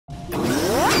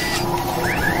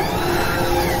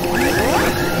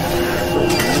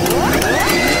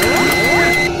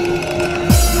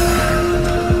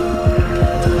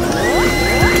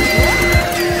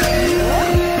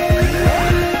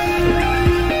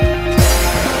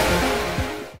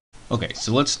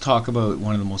so let's talk about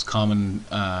one of the most common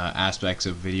aspects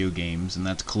of video games, and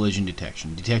that's collision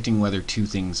detection, detecting whether two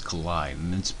things collide.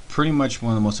 And it's pretty much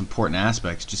one of the most important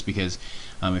aspects, just because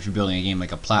if you're building a game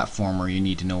like a platformer, you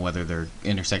need to know whether they're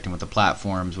intersecting with the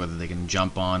platforms, whether they can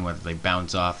jump on, whether they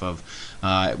bounce off of,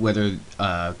 whether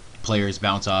players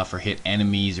bounce off or hit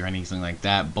enemies or anything like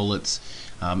that, bullets.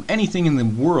 Anything in the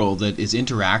world that is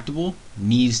interactable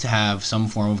needs to have some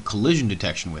form of collision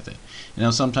detection with it. Now,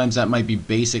 sometimes that might be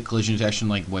basic collision detection,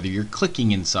 like whether you're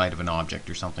clicking inside of an object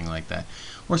or something like that.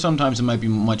 Or sometimes it might be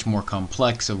much more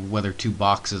complex, of whether two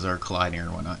boxes are colliding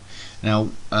or whatnot. Now,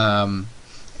 and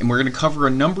we're going to cover a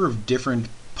number of different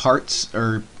parts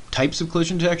or types of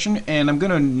collision detection, and I'm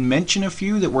going to mention a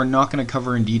few that we're not going to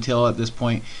cover in detail at this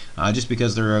point, just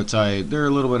because they're a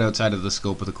little bit outside of the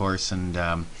scope of the course,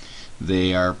 and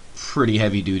they are pretty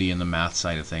heavy duty in the math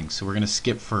side of things. So we're going to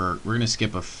skip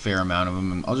a fair amount of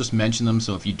them. I'll just mention them,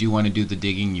 so if you do want to do the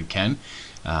digging, you can,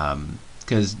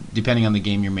 because depending on the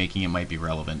game you're making, it might be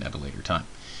relevant at a later time.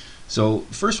 So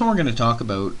the first one we're going to talk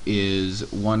about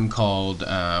is one called,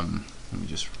 let me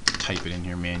just type it in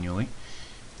here manually.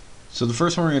 So the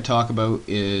first one we're going to talk about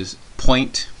is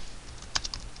point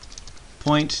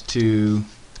to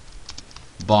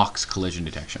box collision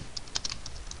detection.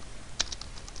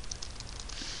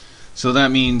 So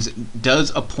that means,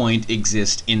 does a point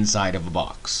exist inside of a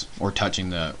box or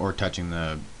touching the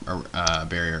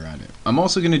barrier around it? I'm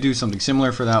also going to do something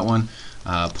similar for that one.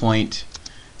 Point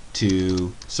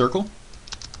to circle,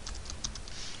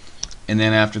 and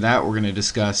then after that we're going to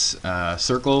discuss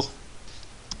circle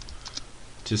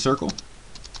to circle.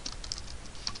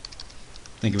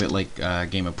 Think of it like a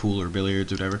game of pool or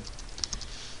billiards or whatever.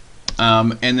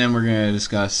 And then we're going to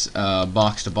discuss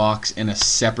box to box in a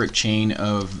separate chain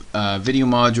of video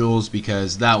modules,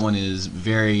 because that one is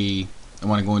very, I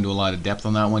want to go into a lot of depth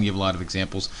on that one, give a lot of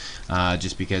examples,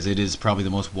 just because it is probably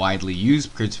the most widely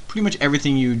used, because pretty much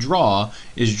everything you draw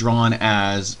is drawn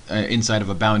as inside of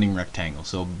a bounding rectangle.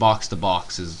 So box to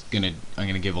box is I'm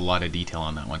going to give a lot of detail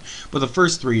on that one. But the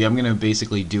first three I'm going to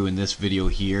basically do in this video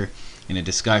here in a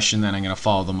discussion, then I'm going to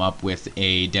follow them up with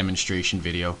a demonstration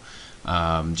video,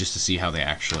 just to see how they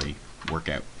actually work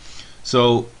out.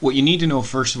 So what you need to know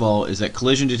first of all is that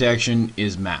collision detection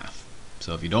is math.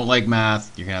 So if you don't like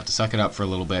math, you're going to have to suck it up for a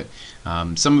little bit.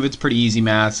 Some of it's pretty easy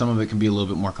math, some of it can be a little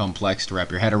bit more complex to wrap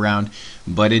your head around,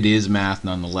 but it is math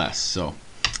nonetheless. So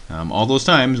all those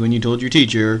times when you told your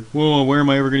teacher, well, where am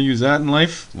I ever going to use that in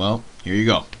life? Well, here you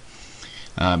go.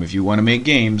 If you want to make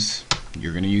games,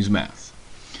 you're going to use math.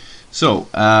 So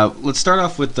let's start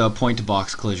off with the point to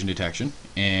box collision detection.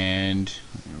 And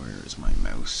where is my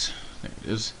mouse? There it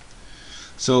is.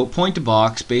 So point to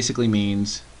box basically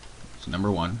means, so number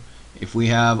one, if we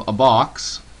have a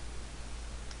box,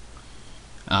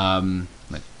 I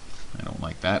don't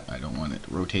like that. I don't want it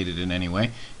rotated in any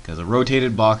way, because a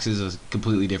rotated box is a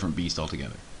completely different beast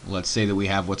altogether. Let's say that we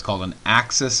have what's called an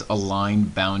axis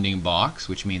aligned bounding box,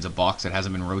 which means a box that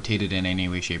hasn't been rotated in any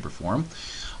way, shape, or form.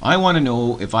 I want to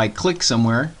know, if I click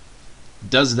somewhere,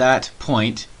 does that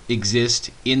point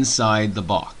exist inside the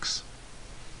box?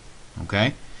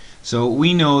 Okay, so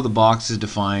we know the box is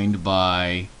defined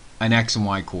by an x and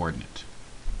y coordinate.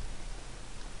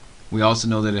 We also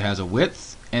know that it has a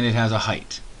width and it has a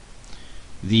height.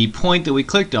 The point that we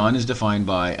clicked on is defined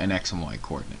by an x and y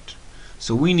coordinate.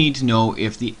 So we need to know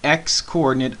if the x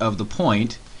coordinate of the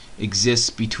point exists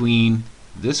between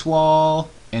this wall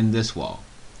and this wall.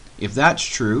 If that's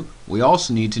true, we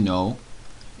also need to know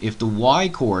if the y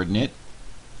coordinate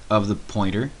of the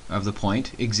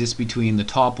point exists between the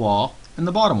top wall and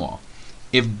the bottom wall.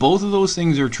 If both of those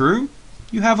things are true,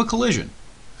 you have a collision.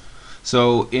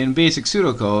 So in basic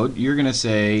pseudocode, you're going to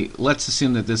say, let's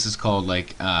assume that this is called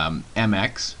like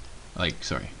MX, let's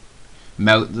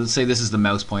say this is the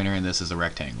mouse pointer and this is a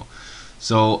rectangle.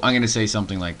 So I'm going to say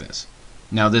something like this.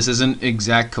 Now this isn't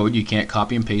exact code, you can't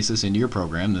copy and paste this into your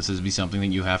program. This is be something that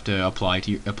you have to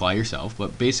apply yourself,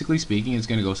 but basically speaking, it's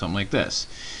going to go something like this.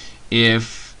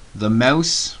 If the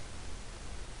mouse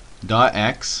dot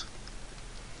x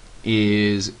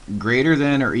is greater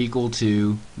than or equal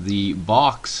to the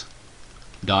box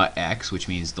dot x, which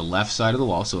means the left side of the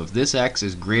wall, so if this x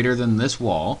is greater than this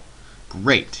wall,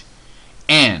 great,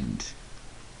 and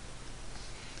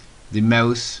the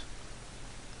mouse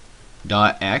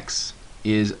dot x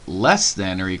is less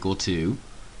than or equal to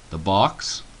the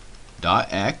box dot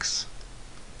x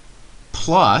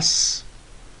plus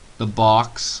the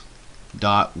box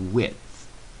dot width.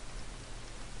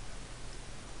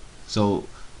 So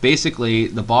basically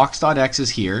the box dot x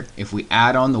is here. If we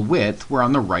add on the width, we're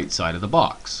on the right side of the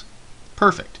box.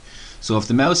 Perfect. So if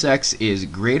the mouse x is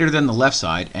greater than the left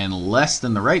side and less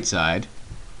than the right side,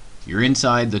 You're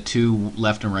inside the two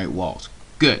left and right walls.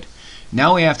 Good.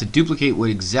 Now we have to duplicate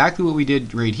exactly what we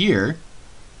did right here,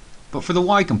 but for the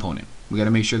y component. We got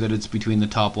to make sure that it's between the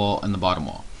top wall and the bottom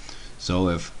wall. So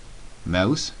if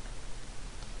mouse,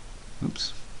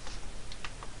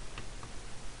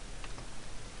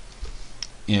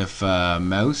 if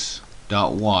mouse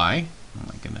dot y, oh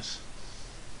my goodness,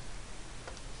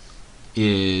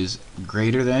 is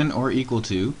greater than or equal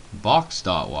to box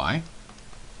dot y,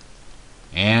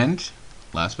 and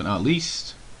last but not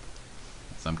least,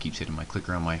 my thumb keeps hitting my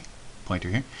clicker on my pointer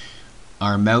here,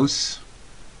 our mouse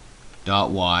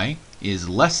dot y is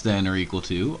less than or equal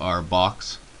to our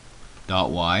box dot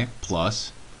y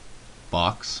plus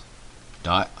box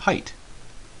dot height.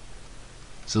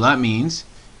 So that means,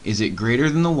 is it greater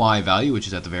than the y value, which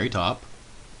is at the very top,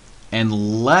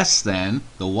 and less than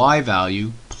the y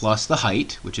value plus the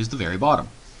height, which is the very bottom?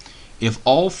 If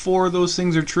all four of those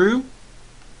things are true,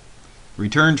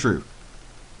 return true.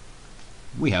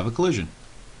 We have a collision.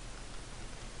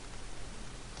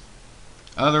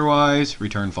 Otherwise,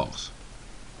 return false.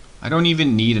 I don't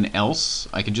even need an else.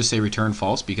 I can just say return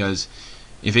false, because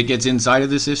if it gets inside of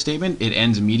this if statement, it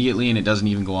ends immediately and it doesn't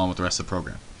even go on with the rest of the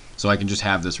program. So I can just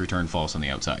have this return false on the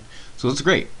outside. So that's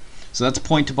great. So that's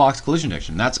point to box collision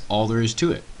detection. That's all there is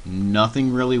to it.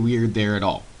 Nothing really weird there at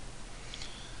all.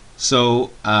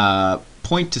 So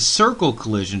point to circle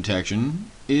collision detection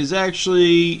is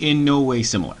actually in no way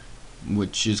similar,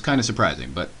 which is kind of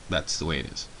surprising, but that's the way it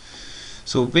is.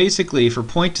 So basically, for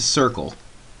point to circle,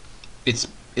 it's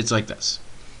like this.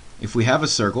 If we have a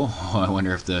circle, I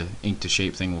wonder if the ink to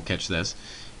shape thing will catch this.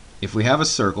 If we have a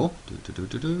circle,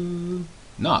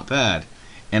 not bad,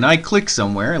 and I click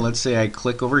somewhere, let's say I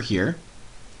click over here,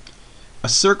 a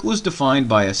circle is defined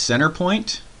by a center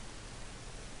point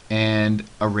and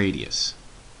a radius.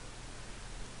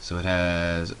 So it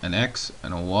has an x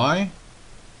and a y,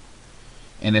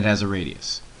 and it has a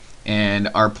radius. And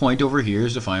our point over here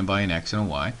is defined by an x and a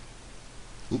y.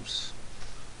 Oops,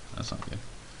 that's not good.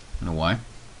 And a y.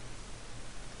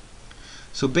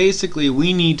 So basically,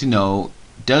 we need to know,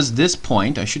 does this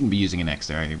point, I shouldn't be using an x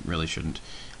there, I really shouldn't.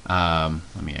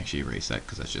 Let me actually erase that,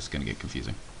 because that's just going to get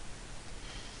confusing.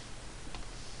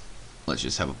 Let's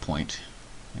just have a point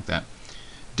like that.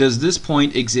 Does this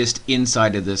point exist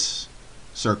inside of this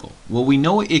circle? Well, we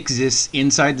know it exists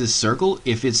inside this circle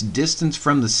if its distance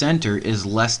from the center is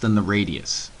less than the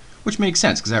radius, which makes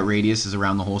sense because that radius is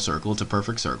around the whole circle. It's a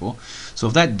perfect circle. So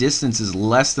if that distance is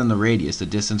less than the radius, the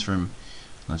distance from,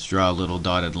 let's draw a little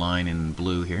dotted line in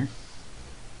blue here.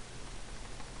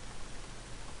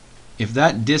 If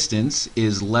that distance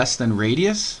is less than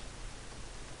radius,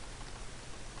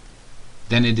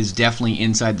 then it is definitely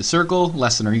inside the circle,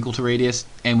 less than or equal to radius,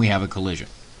 and we have a collision.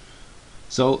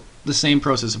 So the same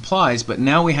process applies, but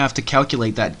now we have to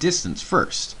calculate that distance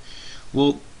first.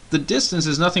 Well, the distance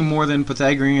is nothing more than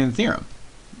Pythagorean theorem.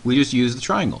 We just use the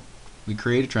triangle. We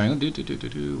create a triangle.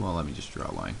 Well, let me just draw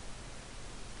a line.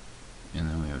 And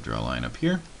then we have to draw a line up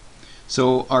here.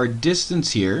 So our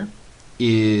distance here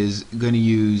is going to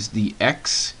use the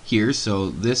x here, so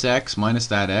this x minus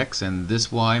that x, and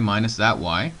this y minus that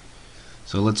y.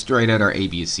 So let's write out our a,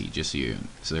 b, and c, just so you.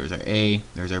 So there's our a,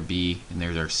 there's our b, and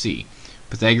there's our c.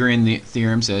 Pythagorean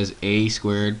theorem says a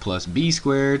squared plus b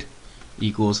squared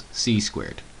equals c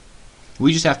squared.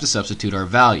 We just have to substitute our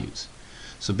values.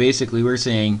 So basically we're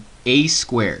saying a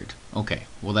squared. Okay,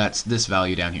 well that's this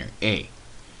value down here, a.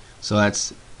 So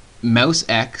that's mouse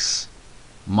x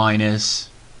minus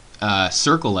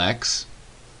circle x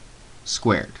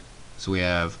squared. So we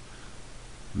have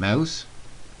mouse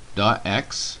dot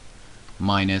x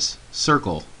minus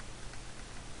circle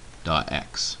dot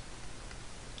x.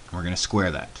 We're going to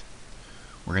square that.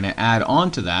 We're going to add on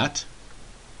to that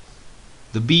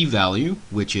the b value,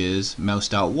 which is mouse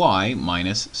dot y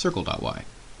minus circle dot y.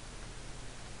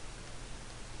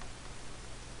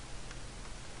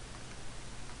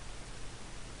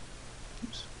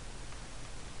 Oops.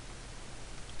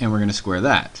 And we're going to square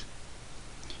that.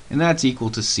 And that's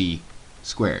equal to c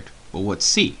squared. Well, what's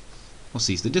c? Well,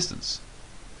 c is the distance.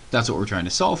 That's what we're trying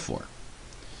to solve for.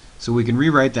 So we can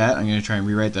rewrite that. I'm going to try and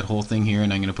rewrite that whole thing here,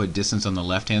 and I'm going to put distance on the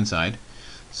left-hand side.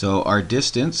 So our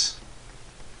distance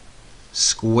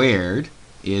squared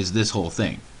is this whole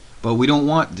thing. But we don't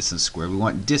want distance squared, we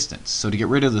want distance. So to get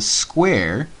rid of the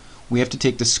square, we have to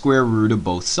take the square root of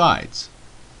both sides.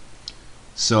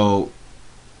 So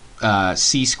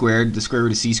c squared, the square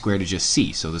root of c squared is just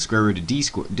c. So the square root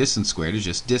of distance squared is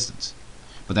just distance.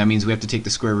 But that means we have to take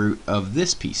the square root of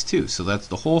this piece too. So that's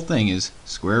the whole thing is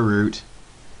square root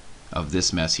of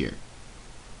this mess here.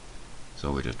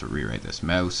 So we just have to rewrite this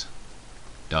mouse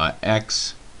dot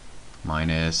x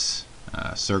minus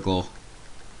circle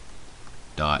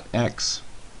dot x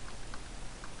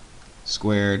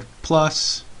squared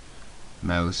plus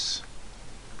mouse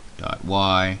dot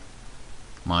y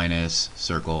minus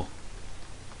circle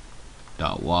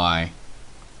dot y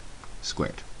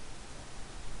squared.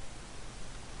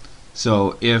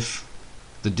 So if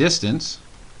the distance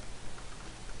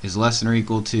is less than or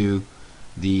equal to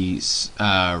the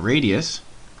radius,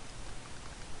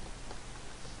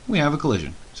 we have a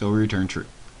collision, so we return true.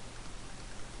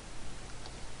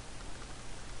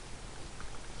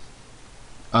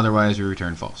 Otherwise, we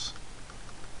return false.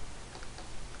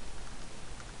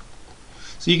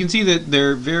 So you can see that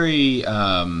they're very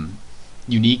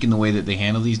unique in the way that they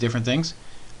handle these different things.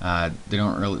 They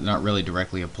don't not really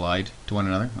directly applied to one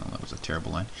another. Oh, that was a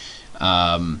terrible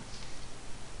line.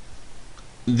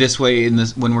 This way,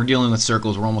 when we're dealing with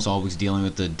circles, we're almost always dealing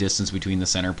with the distance between the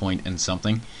center point and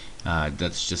something.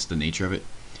 That's just the nature of it.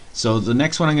 So the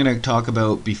next one I'm going to talk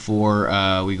about before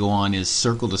we go on is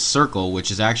circle to circle,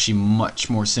 which is actually much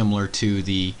more similar to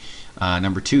the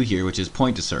number 2 here, which is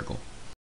point to circle.